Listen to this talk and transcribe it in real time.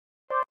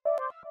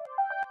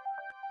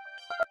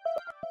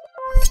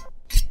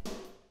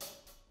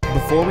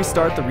Before we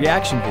start the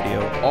reaction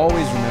video,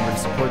 always remember to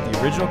support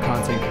the original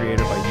content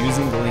creator by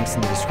using the links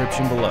in the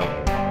description below.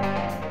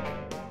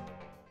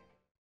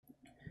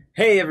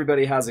 Hey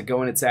everybody, how's it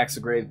going? It's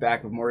Axel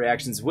back with more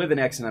reactions with an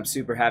X, and I'm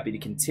super happy to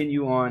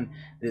continue on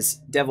this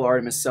Devil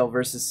Artemis Cell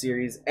Versus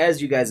series.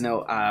 As you guys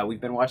know, we've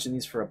been watching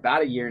these for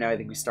about a year now. I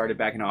think we started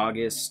back in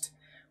August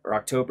or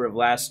October of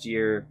last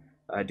year,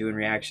 doing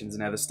reactions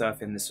and other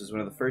stuff, and this was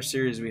one of the first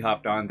series we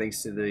hopped on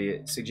thanks to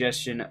the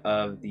suggestion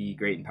of the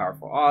great and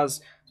powerful Oz.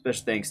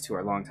 Special thanks to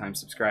our longtime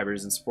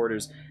subscribers and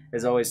supporters.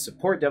 As always,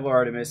 support Devil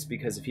Artemis,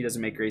 because if he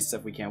doesn't make great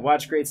stuff, we can't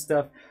watch great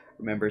stuff.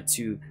 Remember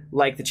to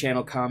like the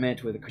channel,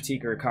 comment with a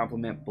critique or a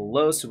compliment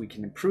below so we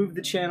can improve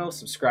the channel.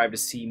 Subscribe to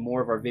see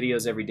more of our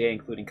videos every day,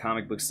 including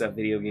comic book stuff,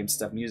 video game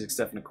stuff, music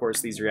stuff, and of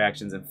course these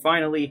reactions. And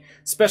finally,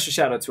 special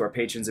shout out to our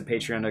patrons at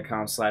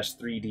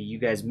patreon.com/3D. You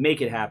guys make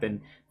it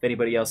happen. If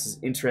anybody else is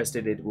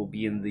interested, it will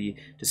be in the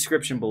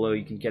description below.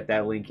 You can get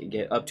that link and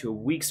get up to a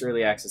week's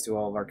early access to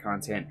all of our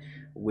content,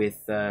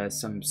 with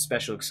some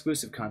special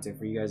exclusive content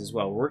for you guys as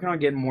well. We're working on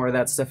getting more of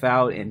that stuff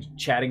out and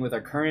chatting with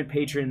our current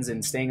patrons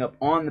and staying up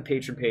on the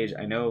patron page.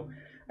 I know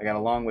I got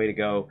a long way to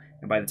go,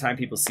 and by the time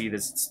people see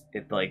this,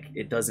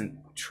 it doesn't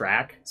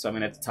track, so I'm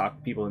gonna have to talk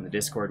to people in the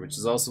Discord, which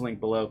is also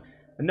linked below.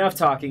 Enough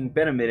talking,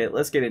 been a minute,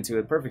 let's get into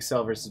it. Perfect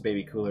Cell versus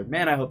Baby Cooler.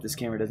 Man, I hope this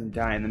camera doesn't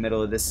die in the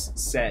middle of this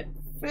set.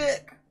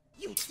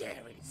 You dare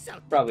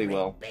insult Probably the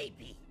will.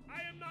 Baby.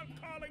 I am not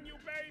calling you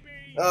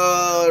baby.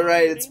 Oh,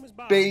 right, it's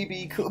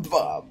Baby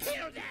Bob.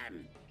 Kill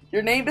them.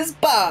 Your name is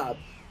Bob.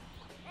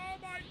 Oh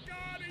my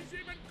God, he's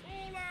even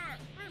cooler.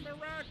 I'm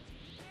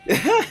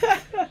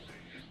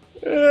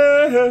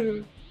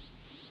erect.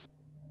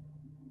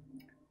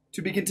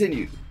 To be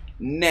continued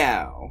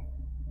now.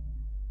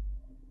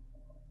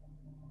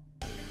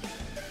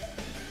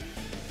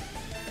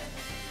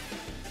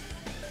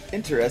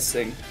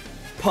 Interesting.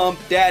 Pump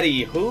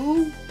Daddy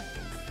who?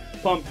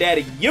 Pump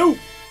Daddy you!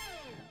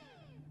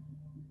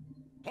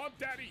 Pump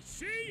Daddy,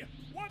 see?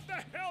 What the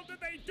hell did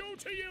they do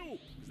to you?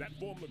 'Cause that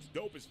form looks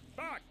dope as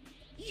fuck.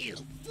 You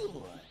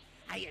fool.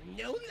 I am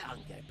no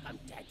longer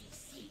Pump Daddy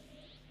C.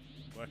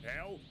 What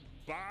hell?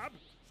 Bob?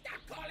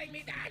 Stop calling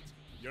me that.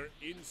 You're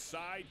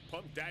inside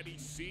Pump Daddy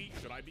C?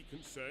 Should I be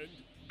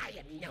concerned? I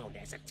am known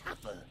as a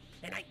tougher,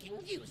 and I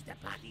can use the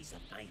bodies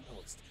of my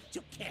host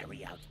to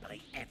carry out my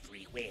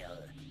every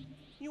will.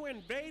 You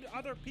invade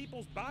other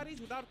people's bodies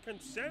without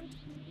consent?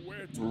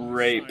 Where to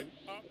Rape. sign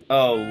up?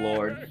 Oh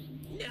Lord.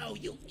 No,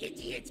 you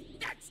idiot.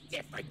 That's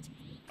different.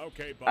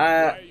 Okay, Bob,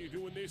 why are you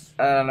doing this?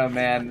 I don't know,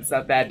 man. It's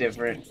not that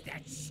different.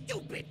 That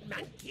stupid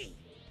monkey.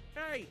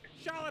 Hey,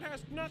 Charlotte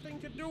has nothing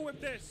to do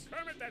with this.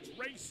 Kermit, that's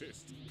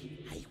racist.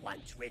 I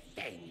want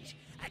revenge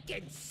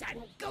against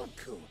Son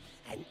Goku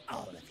and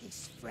all of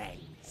his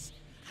friends.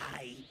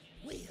 I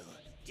will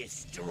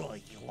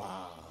destroy you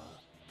all.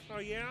 Oh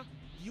yeah?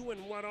 You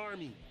and what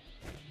army?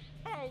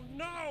 Oh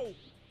no!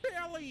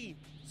 Billy!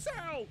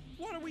 Sal!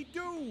 What do we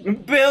do?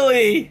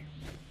 Billy!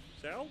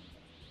 Sal?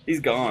 He's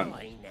gone.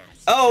 Join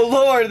us. Oh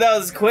Lord, that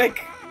was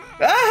quick.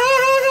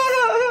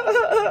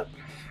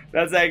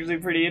 That's actually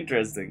pretty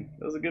interesting.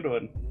 That was a good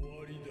one.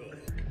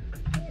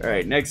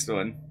 Alright, next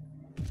one.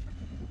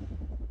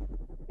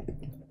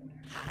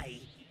 I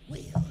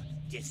will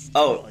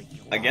destroy Oh,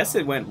 you I guess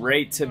all. it went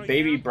right to Oh,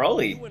 Baby yeah?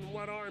 Broly. You and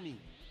what army?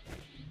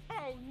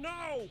 Oh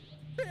no!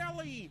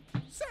 Billy!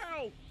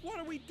 Sal! What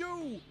do we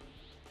do?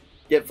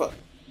 Get fucked.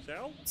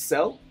 Sal?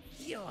 Cell?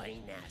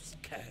 Join us,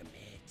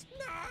 Kermit.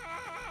 No!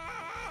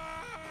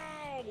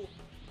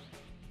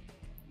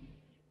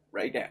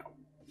 Right now.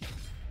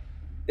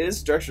 It is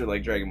structured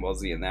like Dragon Ball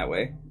Z in that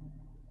way.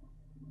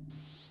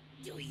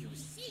 Do you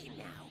see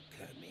now,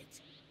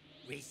 Kermit?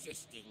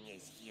 Resisting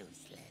is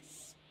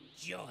useless.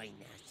 Join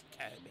us,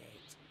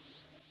 Kermit.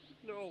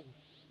 No.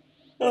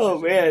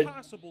 Oh This is man.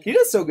 impossible. He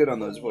does so good on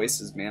those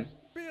voices, man.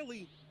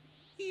 Billy!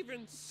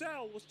 Even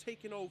Cell was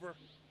taken over.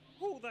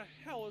 Who the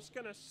hell is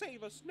gonna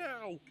save us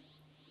now?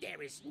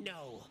 There is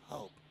no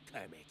hope,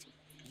 Kermit.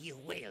 You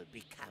will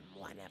become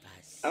one of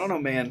us. I don't know,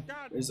 man.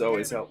 God There's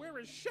always damn it, help. Where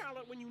is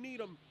Charlotte when you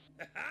need him?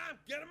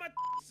 Get him my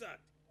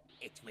sucked.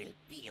 It will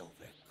be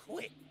over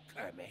quick,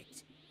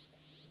 Kermit.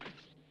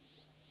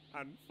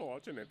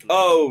 Unfortunately,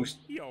 Oh,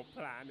 your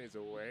plan is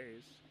a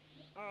waste.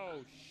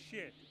 Oh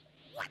shit!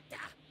 What the?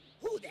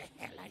 Who the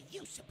hell are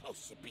you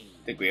supposed to be?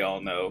 I think we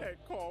all know. They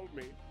called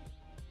me.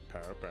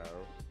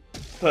 Popo.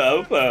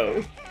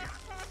 Popo.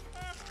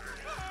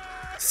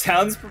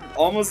 Sounds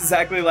almost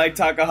exactly like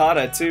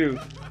Takahata, too.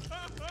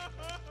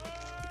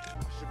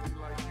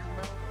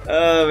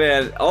 Oh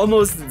man,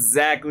 almost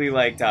exactly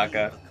like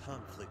Taka. A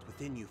conflict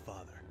within you,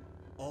 Father.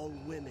 All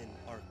women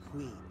are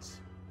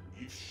queens.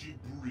 If she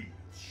breathes,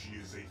 she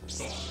is a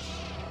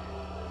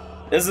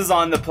thought. This is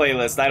on the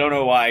playlist. I don't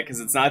know why,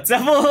 because it's not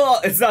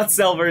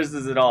Cell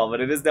versus at all,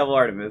 but it is Devil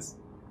Artemis.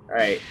 All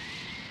right.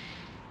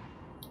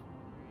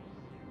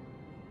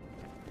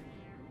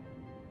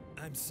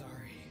 I'm sorry.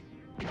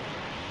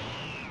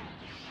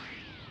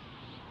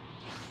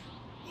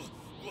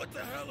 What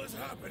the hell is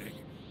happening?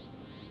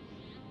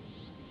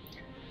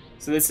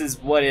 So this is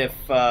what if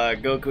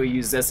Goku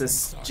used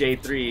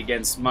SSJ3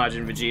 against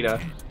Majin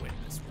Vegeta.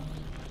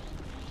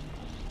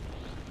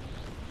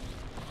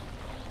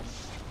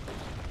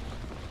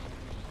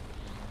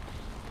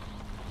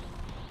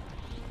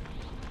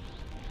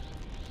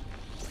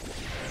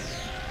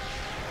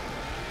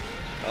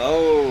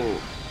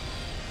 Oh.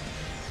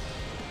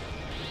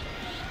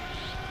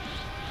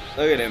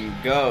 Look at him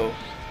go.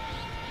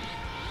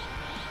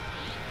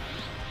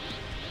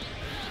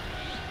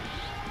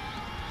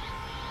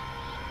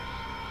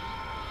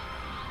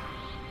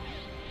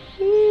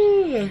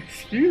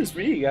 Excuse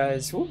me,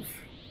 guys. Oof.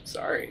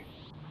 Sorry.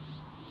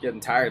 Getting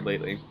tired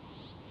lately.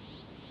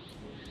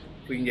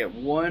 If we can get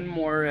one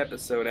more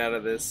episode out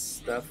of this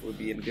stuff, we'll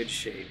be in good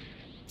shape.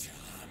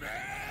 Damn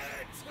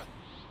it!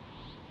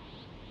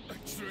 I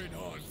trained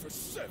hard for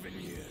 7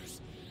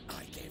 years.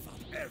 I gave up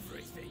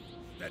everything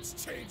that's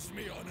changed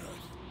me on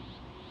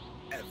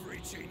Earth. Every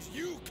change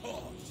you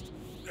caused,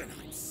 and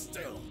I'm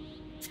still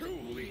too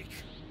weak.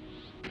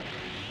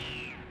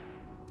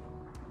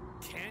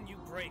 Can you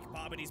break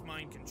Babadi's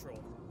mind control?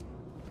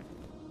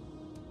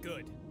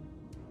 Good.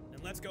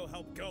 Then let's go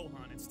help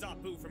Gohan and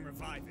stop Boo from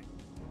reviving.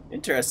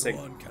 Interesting.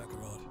 Go on,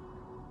 Kakarot.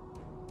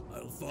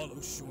 I'll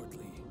follow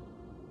shortly.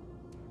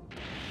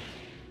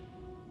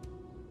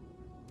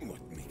 What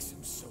makes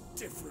him so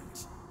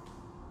different?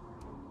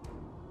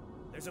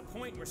 There's a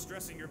point where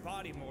stressing your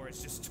body more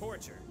is just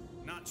torture,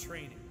 not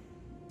training.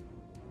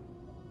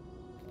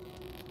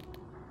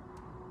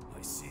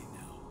 I see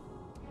now.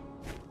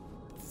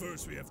 But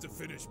first we have to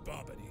finish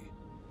Babadi.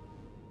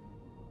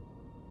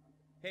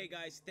 Hey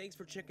guys, thanks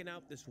for checking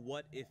out this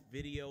What If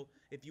video.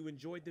 If you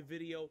enjoyed the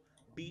video,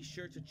 be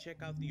sure to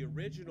check out the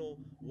original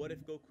What If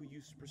Goku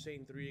used Super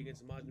Saiyan 3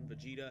 against Majin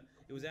Vegeta.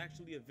 It was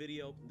actually a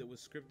video that was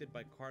scripted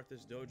by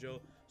Karthus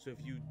Dojo, so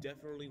if you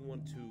definitely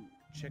want to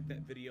check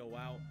that video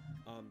out,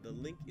 the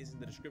link is in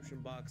the description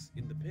box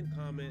in the pinned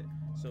comment,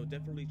 so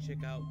definitely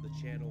check out the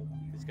channel.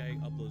 This guy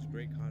uploads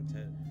great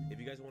content. If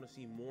you guys want to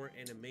see more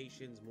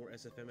animations, more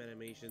SFM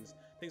animations,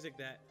 things like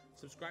that,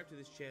 subscribe to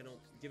this channel,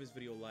 give this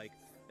video a like.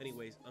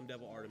 Anyways, I'm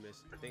Devil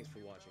Artemis. Thanks for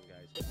watching,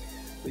 guys.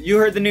 You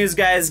heard the news,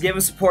 guys. Give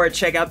us support.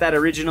 Check out that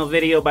original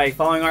video by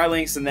following our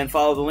links, and then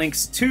follow the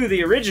links to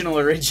the original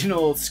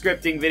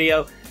scripting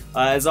video.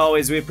 As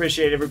always, we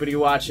appreciate everybody who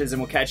watches,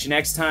 and we'll catch you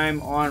next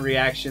time on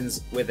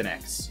Reactions with an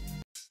X.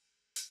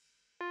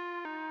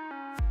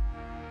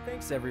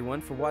 Thanks,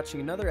 everyone, for watching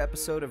another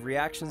episode of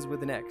Reactions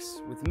with an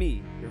X with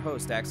me, your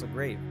host, Axel.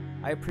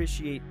 I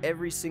appreciate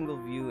every single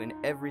view and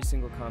every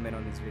single comment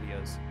on these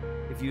videos.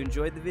 If you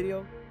enjoyed the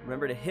video,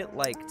 remember to hit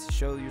like to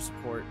show your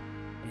support,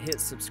 and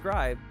hit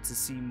subscribe to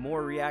see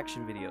more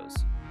reaction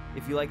videos.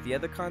 If you like the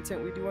other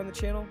content we do on the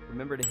channel,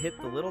 remember to hit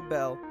the little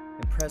bell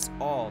and press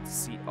all to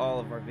see all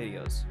of our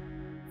videos.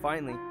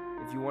 Finally,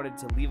 if you wanted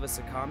to leave us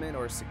a comment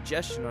or a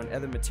suggestion on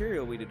other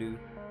material we to do,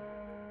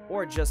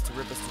 or just to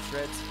rip us to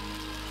shreds,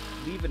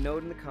 leave a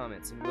note in the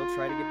comments and we'll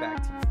try to get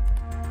back to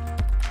you.